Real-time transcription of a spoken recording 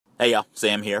Hey y'all,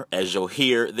 Sam here. As you'll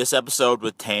hear, this episode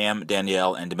with Tam,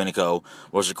 Danielle, and Domenico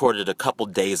was recorded a couple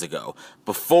days ago,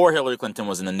 before Hillary Clinton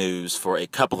was in the news for a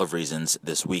couple of reasons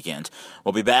this weekend.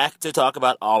 We'll be back to talk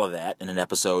about all of that in an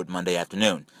episode Monday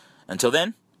afternoon. Until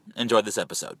then, enjoy this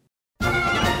episode.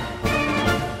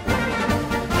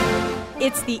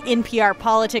 It's the NPR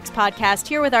Politics Podcast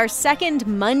here with our second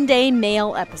Monday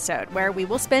Mail episode, where we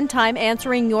will spend time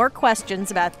answering your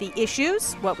questions about the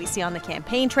issues, what we see on the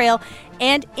campaign trail,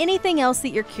 and anything else that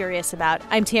you're curious about.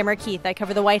 I'm Tamara Keith. I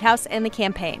cover the White House and the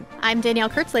campaign. I'm Danielle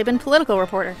Kurtzleben, political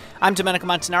reporter. I'm Domenico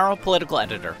Montanaro, political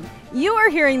editor. You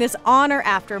are hearing this on or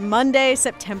after Monday,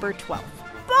 September 12th.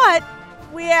 But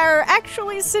we are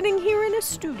actually sitting here in a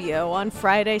studio on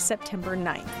Friday, September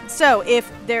 9th. So if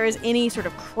there is any sort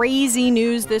of crazy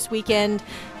news this weekend,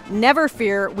 never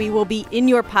fear, we will be in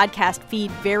your podcast feed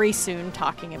very soon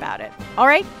talking about it. All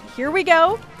right, here we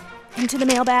go. Into the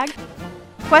mailbag.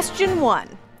 Question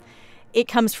 1. It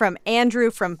comes from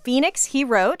Andrew from Phoenix. He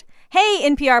wrote, "Hey,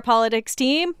 NPR Politics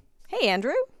team." Hey,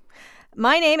 Andrew.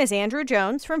 My name is Andrew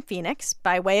Jones from Phoenix,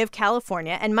 by way of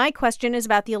California, and my question is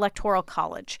about the Electoral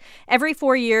College. Every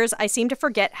 4 years, I seem to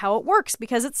forget how it works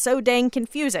because it's so dang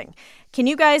confusing. Can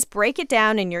you guys break it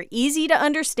down in your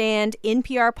easy-to-understand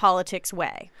NPR Politics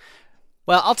way?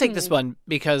 Well, I'll take this one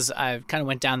because I kind of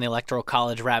went down the Electoral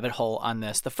College rabbit hole on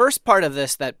this. The first part of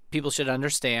this that people should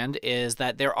understand is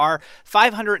that there are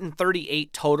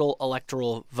 538 total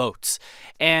electoral votes,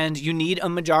 and you need a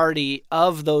majority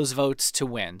of those votes to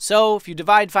win. So if you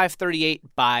divide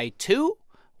 538 by 2,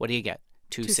 what do you get?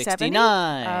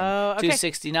 269. Oh, okay.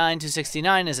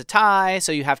 269 is a tie,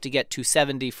 so you have to get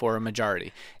 270 for a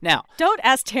majority. Now, Don't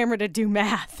ask Tamara to do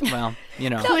math. well, you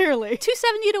know. Clearly.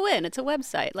 270 to win. It's a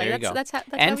website. There you go. That's how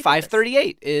and we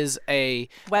 538 is a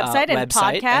Website and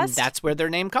podcast. and that's where their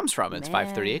name comes from. It's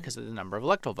 538 because of the number of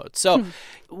electoral votes. So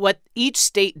what each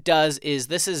state does is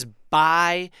this is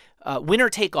by winner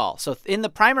take all. So in the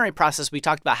primary process, we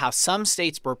talked about how some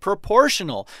states were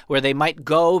proportional, where they might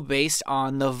go based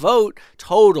on the vote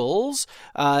totals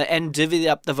and divvy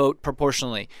up the vote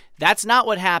proportionally. That's not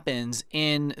what happens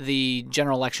in the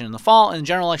general election in the fall. In the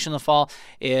general election in the fall,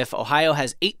 if Ohio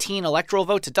has 18 electoral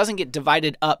votes, it doesn't get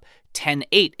divided up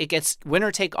 10-8. It gets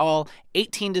winner take all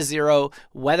 18-0,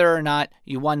 whether or not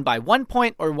you won by 1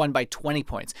 point or won by 20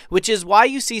 points, which is why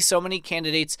you see so many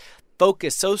candidates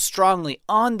focus so strongly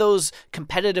on those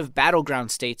competitive battleground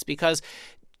states, because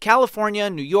California,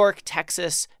 New York,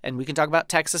 Texas, and we can talk about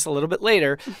Texas a little bit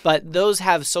later, but those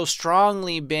have so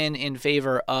strongly been in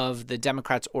favor of the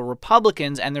Democrats or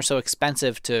Republicans, and they're so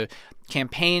expensive to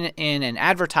campaign in and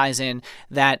advertise in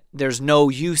that there's no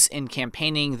use in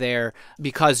campaigning there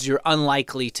because you're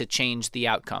unlikely to change the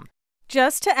outcome.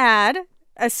 Just to add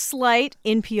a slight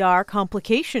NPR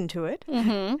complication to it,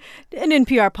 an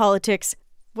NPR Politics,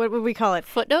 what would we call it?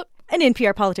 Footnote? An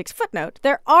NPR Politics footnote.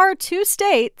 There are 2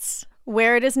 states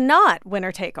where it is not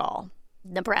winner take all.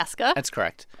 Nebraska. That's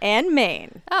correct. And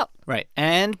Maine. Oh. Right.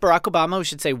 And Barack Obama, we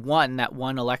should say, won that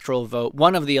one electoral vote,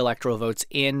 one of the electoral votes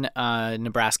in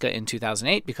Nebraska in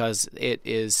 2008, because it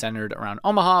is centered around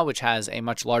Omaha, which has a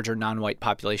much larger non-white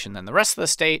population than the rest of the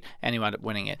state, and he wound up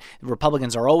winning it.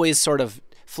 Republicans are always sort of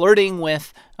flirting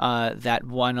with that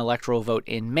one electoral vote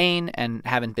in Maine and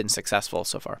haven't been successful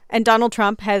so far. And Donald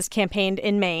Trump has campaigned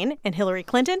in Maine, and Hillary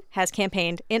Clinton has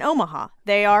campaigned in Omaha.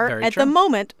 They are, Very at true. the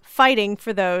moment, fighting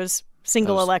for those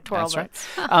single electoral That's votes.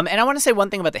 right. And I want to say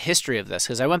one thing about the history of this,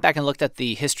 because I went back and looked at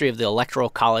the history of the Electoral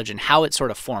College and how it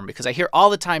sort of formed, because I hear all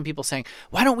the time people saying,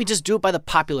 why don't we just do it by the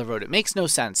popular vote? It makes no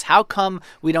sense. How come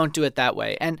we don't do it that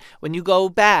way? And when you go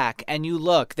back and you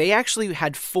look, they actually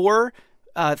had 4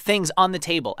 things on the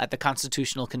table at the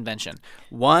Constitutional Convention.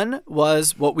 One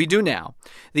was what we do now.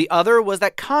 The other was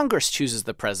that Congress chooses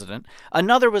the president.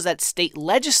 Another was that state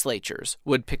legislatures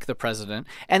would pick the president.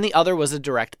 And the other was a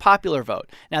direct popular vote.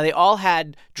 Now, they all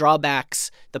had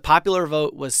drawbacks. The popular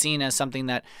vote was seen as something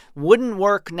that wouldn't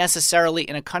work necessarily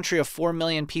in a country of 4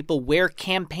 million people, where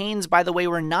campaigns, by the way,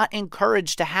 were not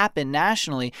encouraged to happen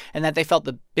nationally, and that they felt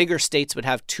the bigger states would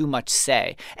have too much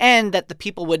say, and that the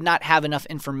people would not have enough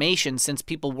information since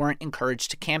people weren't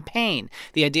encouraged to campaign.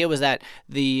 The idea was that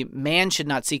the man should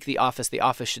not seek the office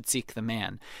should seek the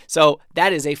man. So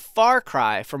that is a far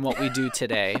cry from what we do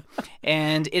today.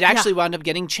 And it actually wound up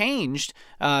getting changed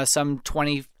some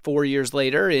 20 4 years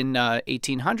later in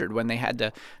 1800 when they had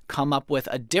to come up with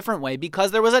a different way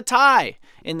because there was a tie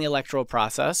in the electoral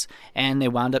process, and they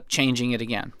wound up changing it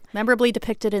again. Memorably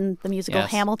depicted in the musical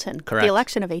Yes, Hamilton, correct. the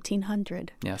election of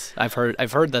 1800. Yes, I've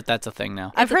heard that that's a thing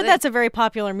now. I've heard that's a very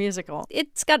popular musical.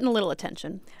 It's gotten a little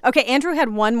attention. Okay, Andrew had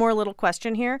one more little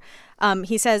question here.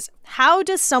 He says, how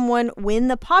does someone win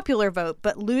the popular vote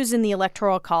but lose in the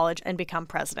Electoral College and become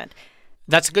president?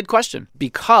 That's a good question,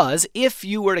 because if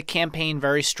you were to campaign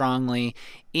very strongly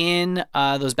in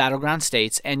those battleground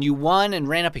states and you won and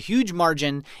ran up a huge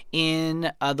margin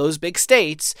in those big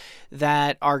states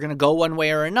that are going to go one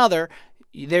way or another,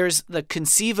 there's the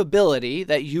conceivability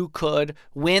that you could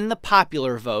win the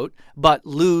popular vote but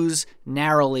lose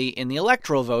narrowly in the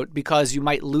electoral vote because you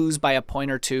might lose by a point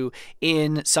or two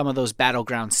in some of those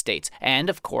battleground states. And,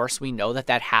 of course, we know that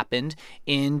that happened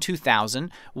in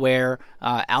 2000 where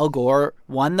Al Gore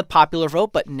won the popular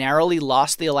vote but narrowly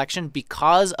lost the election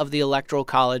because of the Electoral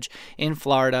College in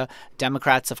Florida.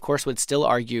 Democrats, of course, would still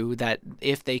argue that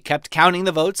if they kept counting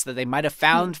the votes, that they might have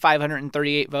found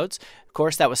 538 votes. Of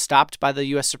course, that was stopped by the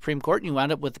U.S. Supreme Court, and you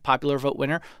wound up with the popular vote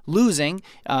winner losing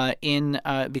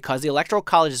because the Electoral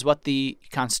College is what the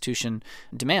Constitution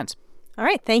demands. All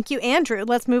right, thank you, Andrew.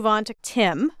 Let's move on to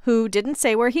Tim, who didn't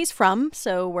say where he's from.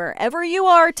 So wherever you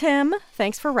are, Tim,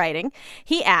 thanks for writing.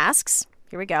 He asks,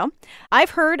 here we go.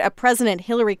 I've heard President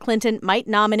Hillary Clinton might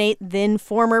nominate then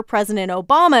former President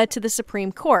Obama to the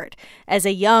Supreme Court. As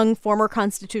a young former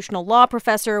constitutional law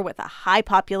professor with a high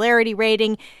popularity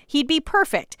rating, he'd be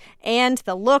perfect. And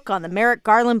the look on the Merrick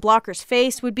Garland blocker's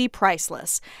face would be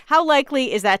priceless. How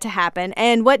likely is that to happen?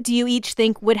 And what do you each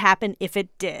think would happen if it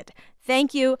did?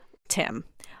 Thank you, Tim.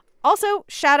 Also,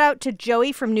 shout out to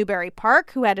Joey from Newbury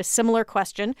Park, who had a similar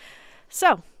question.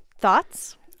 So,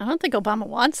 thoughts? I don't think Obama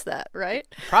wants that, right?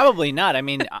 Probably not. I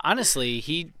mean, honestly,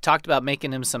 he talked about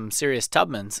making him some serious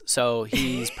Tubmans, so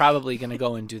he's probably going to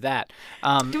go and do that.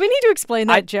 Do we need to explain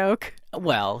that joke?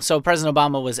 Well, so President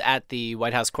Obama was at the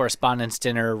White House Correspondents'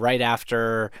 Dinner right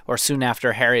after or soon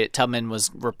after Harriet Tubman was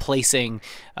replacing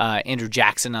Andrew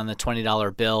Jackson on the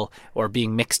 $20 bill or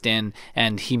being mixed in,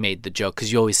 and he made the joke because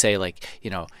you always say, like, you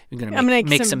know, you're going to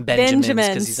make some Benjamins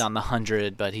because he's on the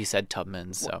 100, but he said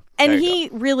Tubmans. So and he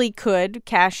really could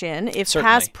cash in. If Certainly.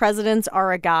 Past presidents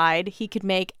are a guide, he could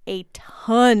make a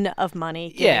ton of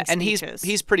money giving and speeches.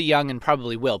 he's pretty young and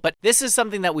probably will. But this is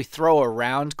something that we throw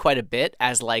around quite a bit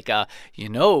as like a,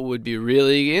 what would be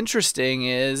really interesting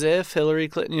is if Hillary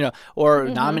Clinton, or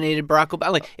nominated Barack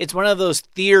Obama. Like, it's one of those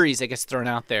theories that gets thrown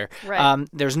out there. Right.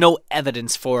 There's no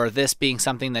evidence for this being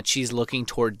something that she's looking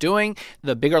toward doing.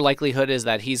 The bigger likelihood is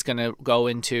that he's going to go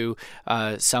into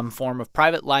some form of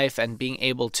private life and being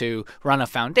able to run a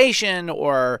foundation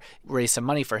or raise some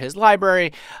money for his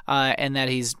library, and that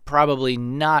he's probably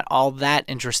not all that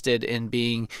interested in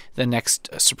being the next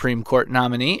Supreme Court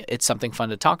nominee. It's something fun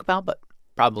to talk about, but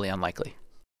probably unlikely.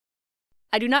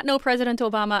 I do not know President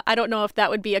Obama. I don't know if that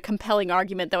would be a compelling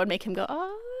argument that would make him go,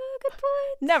 oh, good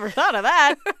point. Never thought of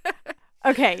that.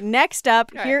 Okay, next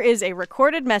up, All right. here is a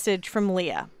recorded message from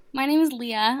Leah. My name is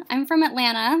Leah. I'm from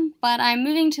Atlanta, but I'm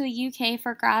moving to the UK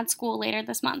for grad school later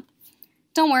this month.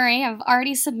 Don't worry, I've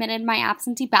already submitted my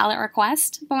absentee ballot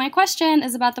request, but my question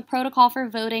is about the protocol for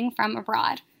voting from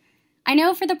abroad. I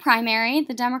know for the primary,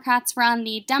 the Democrats run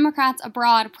the Democrats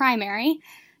Abroad primary,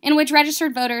 in which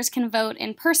registered voters can vote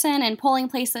in person in polling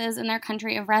places in their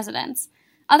country of residence.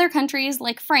 Other countries,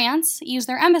 like France, use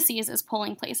their embassies as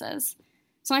polling places.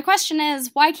 So my question is,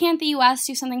 why can't the U.S.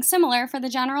 do something similar for the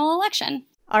general election?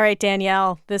 All right,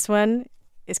 Danielle, this one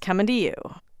is coming to you.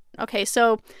 Okay,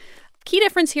 so key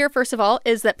difference here, first of all,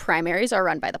 is that primaries are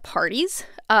run by the parties.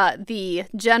 The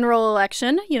general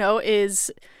election,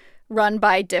 is run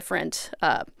by different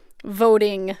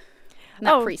voting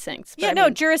precincts.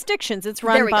 But jurisdictions. It's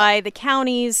run by the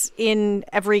counties in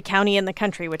every county in the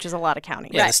country, which is a lot of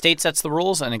counties. Yeah, The state sets the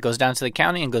rules, and it goes down to the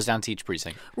county and goes down to each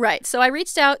precinct. Right. So I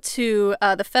reached out to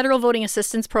the Federal Voting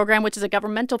Assistance Program, which is a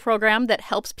governmental program that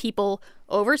helps people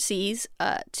overseas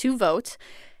to vote.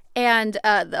 And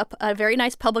a very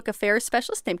nice public affairs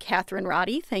specialist named Catherine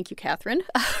Roddy, thank you, Catherine,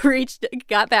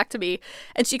 got back to me,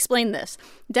 and she explained this.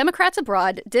 Democrats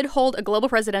Abroad did hold a global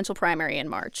presidential primary in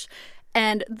March.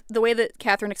 And the way that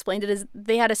Catherine explained it is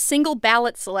they had a single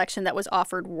ballot selection that was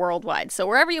offered worldwide. So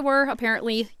wherever you were,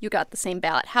 apparently, you got the same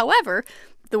ballot. However,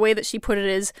 the way that she put it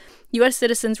is U.S.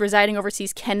 citizens residing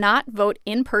overseas cannot vote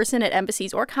in person at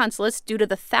embassies or consulates due to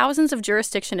the thousands of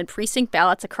jurisdiction and precinct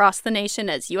ballots across the nation,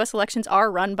 as U.S. elections are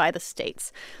run by the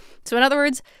states. So in other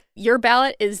words, your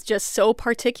ballot is just so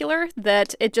particular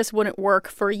that it just wouldn't work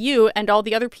for you and all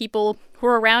the other people who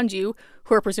are around you,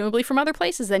 who are presumably from other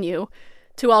places than you,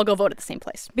 to all go vote at the same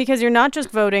place. Because you're not just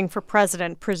voting for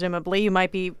president, presumably. You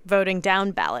might be voting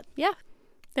down ballot. Yeah.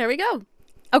 There we go.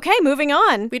 Okay, moving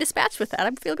on. We dispatched with that.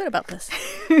 I feel good about this.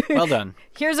 Well done.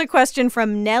 Here's a question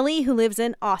from Nellie, who lives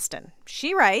in Austin.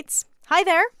 She writes, "Hi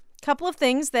there. Couple of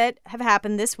things that have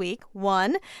happened this week.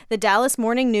 One, the Dallas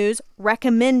Morning News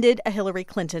recommended a Hillary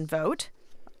Clinton vote.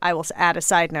 I will add a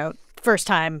side note. First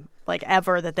time,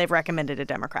 ever that they've recommended a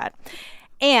Democrat.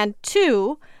 And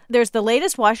two, there's the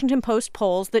latest Washington Post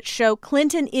polls that show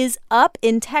Clinton is up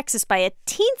in Texas by a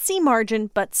teensy margin,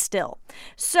 but still.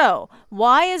 So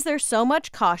why is there so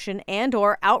much caution and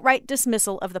or outright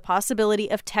dismissal of the possibility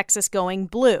of Texas going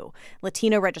blue?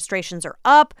 Latino registrations are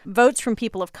up. Votes from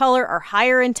people of color are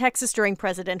higher in Texas during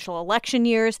presidential election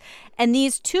years. And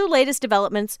these two latest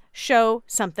developments show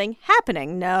something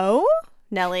happening. No?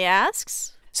 Nellie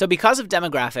asks. So because of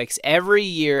demographics, every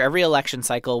year, every election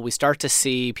cycle, we start to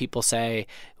see people say,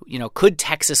 could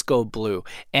Texas go blue?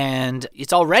 And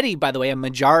it's already, by the way, a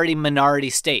majority-minority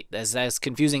state. As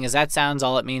confusing as that sounds,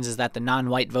 all it means is that the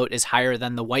non-white vote is higher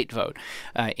than the white vote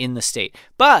in the state.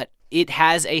 But it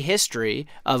has a history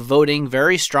of voting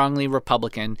very strongly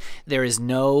Republican. There is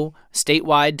no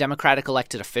statewide Democratic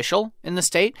elected official in the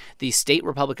state. The state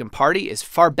Republican Party is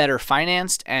far better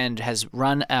financed and has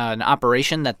run an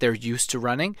operation that they're used to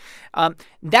running.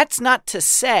 That's not to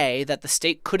say that the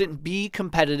state couldn't be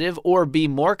competitive or be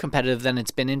more competitive than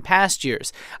it's been in past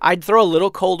years. I'd throw a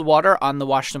little cold water on the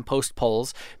Washington Post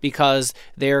polls because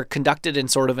they're conducted in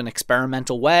sort of an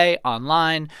experimental way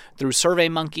online through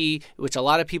SurveyMonkey, which a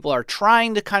lot of people are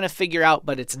trying to kind of figure out,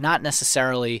 but it's not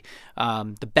necessarily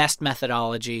the best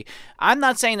methodology. I'm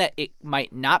not saying that it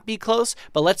might not be close,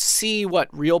 but let's see what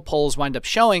real polls wind up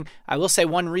showing. I will say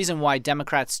one reason why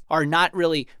Democrats are not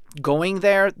really going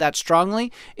there that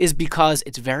strongly is because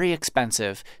it's very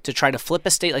expensive to try to flip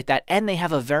a state like that, and they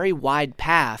have a very wide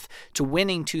path to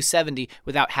winning 270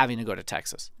 without having to go to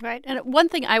Texas. Right. And one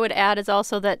thing I would add is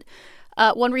also that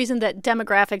one reason that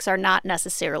demographics are not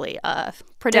necessarily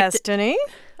predicted. Destiny?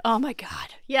 Oh, my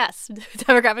God. Yes.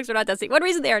 Demographics are not destiny. One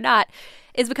reason they are not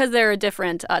is because there are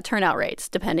different turnout rates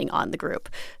depending on the group.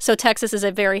 So Texas is a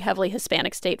very heavily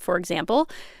Hispanic state, for example.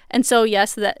 And so,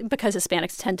 yes, that because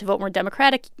Hispanics tend to vote more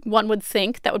Democratic, one would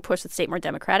think that would push the state more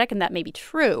Democratic, and that may be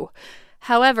true.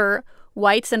 However,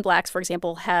 whites and blacks, for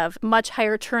example, have much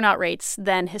higher turnout rates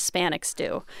than Hispanics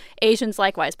do. Asians,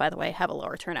 likewise, by the way, have a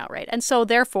lower turnout rate. And so,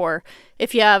 therefore,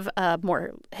 if you have a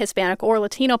more Hispanic or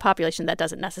Latino population, that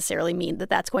doesn't necessarily mean that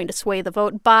that's going to sway the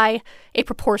vote by a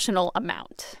proportional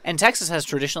amount. And Texas has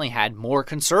traditionally had more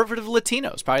conservative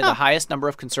Latinos, probably the highest number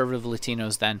of conservative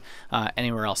Latinos than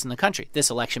anywhere else in the country. This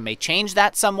election may change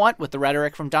that somewhat with the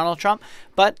rhetoric from Donald Trump,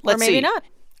 but let's see. Or maybe not.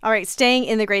 All right, staying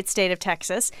in the great state of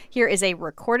Texas, here is a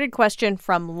recorded question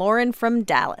from Lauren from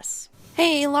Dallas.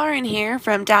 Hey, Lauren here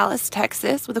from Dallas,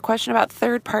 Texas, with a question about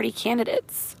third-party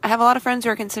candidates. I have a lot of friends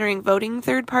who are considering voting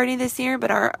third-party this year,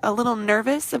 but are a little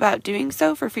nervous about doing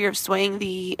so for fear of swaying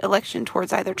the election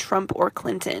towards either Trump or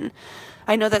Clinton.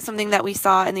 I know that's something that we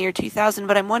saw in the year 2000,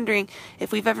 but I'm wondering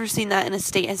if we've ever seen that in a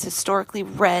state as historically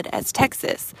red as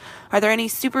Texas. Are there any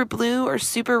super blue or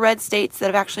super red states that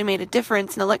have actually made a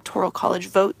difference in electoral college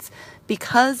votes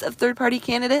because of third-party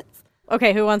candidates?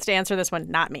 Okay, who wants to answer this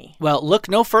one? Not me. Well, look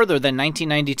no further than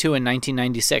 1992 and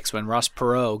 1996 when Ross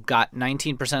Perot got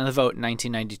 19% of the vote in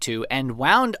 1992 and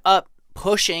wound up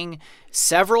pushing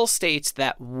several states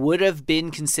that would have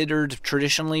been considered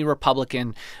traditionally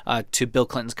Republican to Bill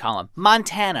Clinton's column.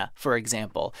 Montana, for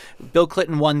example. Bill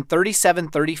Clinton won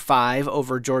 37-35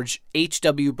 over George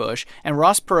H.W. Bush, and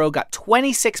Ross Perot got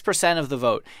 26% of the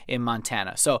vote in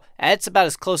Montana. So it's about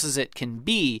as close as it can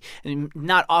be.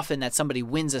 Not often that somebody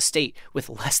wins a state with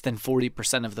less than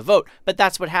 40% of the vote, but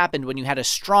that's what happened when you had a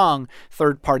strong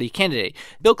third-party candidate.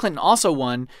 Bill Clinton also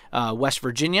won West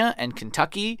Virginia and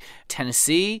Kentucky,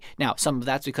 Tennessee. Now, some of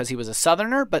that's because he was a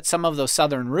Southerner, but some of those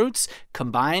Southern roots,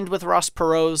 combined with Ross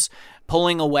Perot's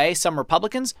pulling away some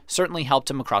Republicans, certainly helped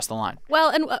him across the line. Well,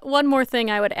 and one more thing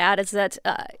I would add is that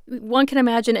one can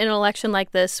imagine in an election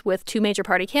like this with two major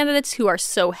party candidates who are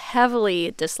so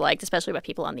heavily disliked, especially by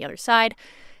people on the other side,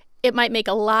 it might make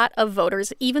a lot of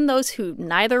voters, even those who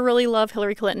neither really love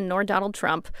Hillary Clinton nor Donald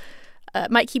Trump,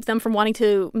 might keep them from wanting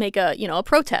to make a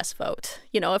protest vote.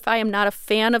 If I am not a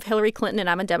fan of Hillary Clinton and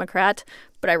I'm a Democrat,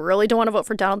 but I really don't want to vote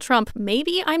for Donald Trump,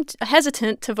 maybe I'm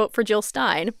hesitant to vote for Jill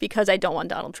Stein because I don't want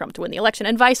Donald Trump to win the election,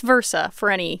 and vice versa for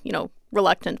any,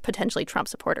 reluctant, potentially Trump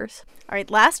supporters. All right,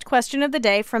 last question of the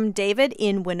day from David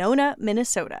in Winona,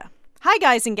 Minnesota. Hi,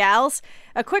 guys and gals.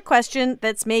 A quick question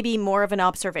that's maybe more of an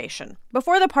observation.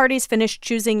 Before the parties finished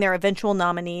choosing their eventual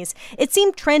nominees, it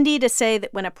seemed trendy to say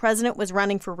that when a president was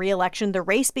running for re-election, the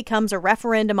race becomes a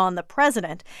referendum on the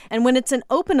president, and when it's an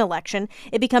open election,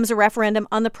 it becomes a referendum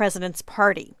on the president's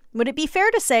party. Would it be fair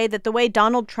to say that the way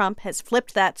Donald Trump has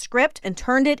flipped that script and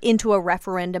turned it into a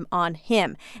referendum on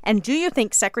him? And do you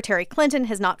think Secretary Clinton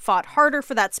has not fought harder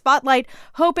for that spotlight,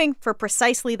 hoping for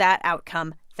precisely that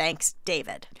outcome? Thanks,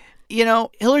 David. You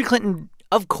know, Hillary Clinton,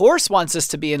 of course, wants this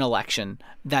to be an election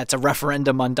that's a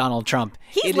referendum on Donald Trump.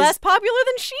 He's less popular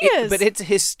than she is. But it's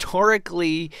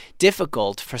historically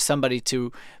difficult for somebody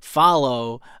to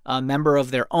follow a member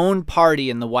of their own party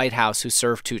in the White House who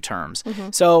served 2 terms.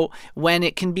 Mm-hmm. So when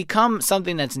it can become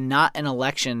something that's not an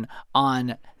election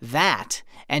on that,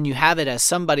 and you have it as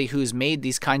somebody who's made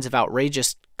these kinds of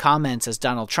outrageous comments as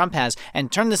Donald Trump has, and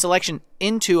turn this election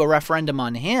into a referendum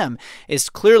on him, is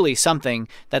clearly something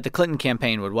that the Clinton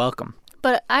campaign would welcome.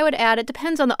 But I would add, it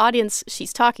depends on the audience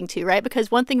she's talking to, right?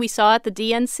 Because one thing we saw at the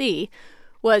DNC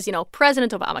was,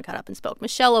 President Obama got up and spoke.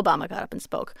 Michelle Obama got up and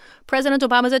spoke. President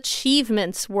Obama's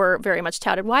achievements were very much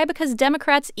touted. Why? Because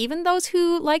Democrats, even those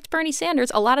who liked Bernie Sanders,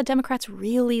 a lot of Democrats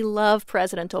really love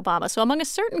President Obama. So among a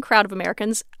certain crowd of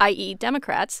Americans, i.e.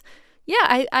 Democrats,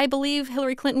 yeah, I believe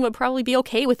Hillary Clinton would probably be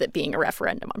okay with it being a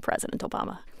referendum on President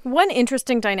Obama. One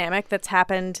interesting dynamic that's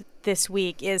happened this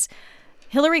week is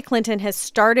Hillary Clinton has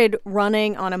started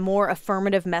running on a more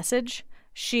affirmative message.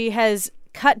 She has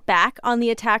cut back on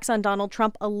the attacks on Donald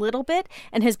Trump a little bit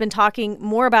and has been talking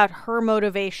more about her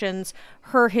motivations,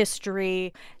 her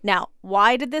history. Now,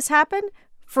 why did this happen?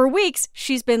 For weeks,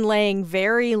 she's been laying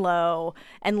very low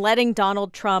and letting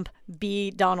Donald Trump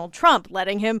be Donald Trump,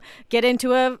 letting him get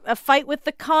into a fight with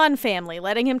the Khan family,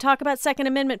 letting him talk about Second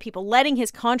Amendment people, letting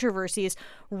his controversies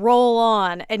roll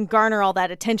on and garner all that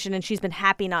attention, and she's been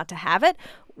happy not to have it.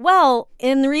 Well,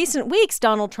 in the recent weeks,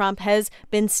 Donald Trump has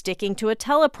been sticking to a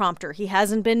teleprompter. He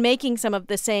hasn't been making some of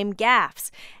the same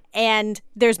gaffes. And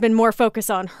there's been more focus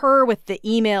on her with the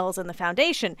emails and the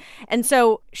foundation. And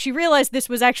so she realized this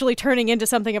was actually turning into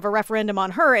something of a referendum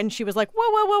on her. And she was like,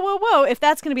 whoa. If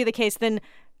that's going to be the case, then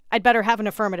I'd better have an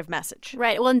affirmative message.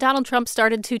 Right. Well, and Donald Trump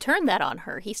started to turn that on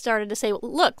her. He started to say,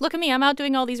 look at me. I'm out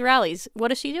doing all these rallies.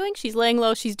 What is she doing? She's laying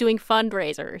low. She's doing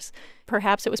fundraisers.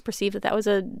 Perhaps it was perceived that was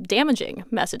a damaging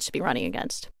message to be running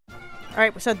against. All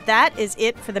right, so that is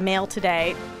it for the mail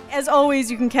today. As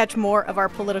always, you can catch more of our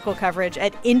political coverage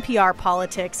at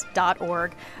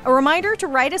nprpolitics.org. A reminder to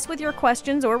write us with your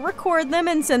questions or record them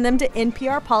and send them to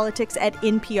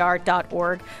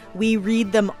nprpolitics@npr.org. We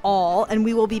read them all, and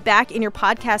we will be back in your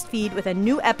podcast feed with a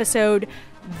new episode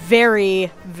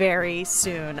very, very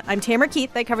soon. I'm Tamara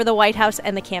Keith. I cover the White House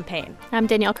and the campaign. I'm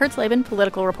Danielle Kurtzleben,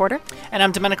 political reporter. And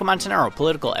I'm Domenico Montanaro,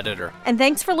 political editor. And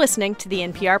thanks for listening to the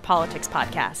NPR Politics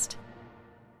Podcast.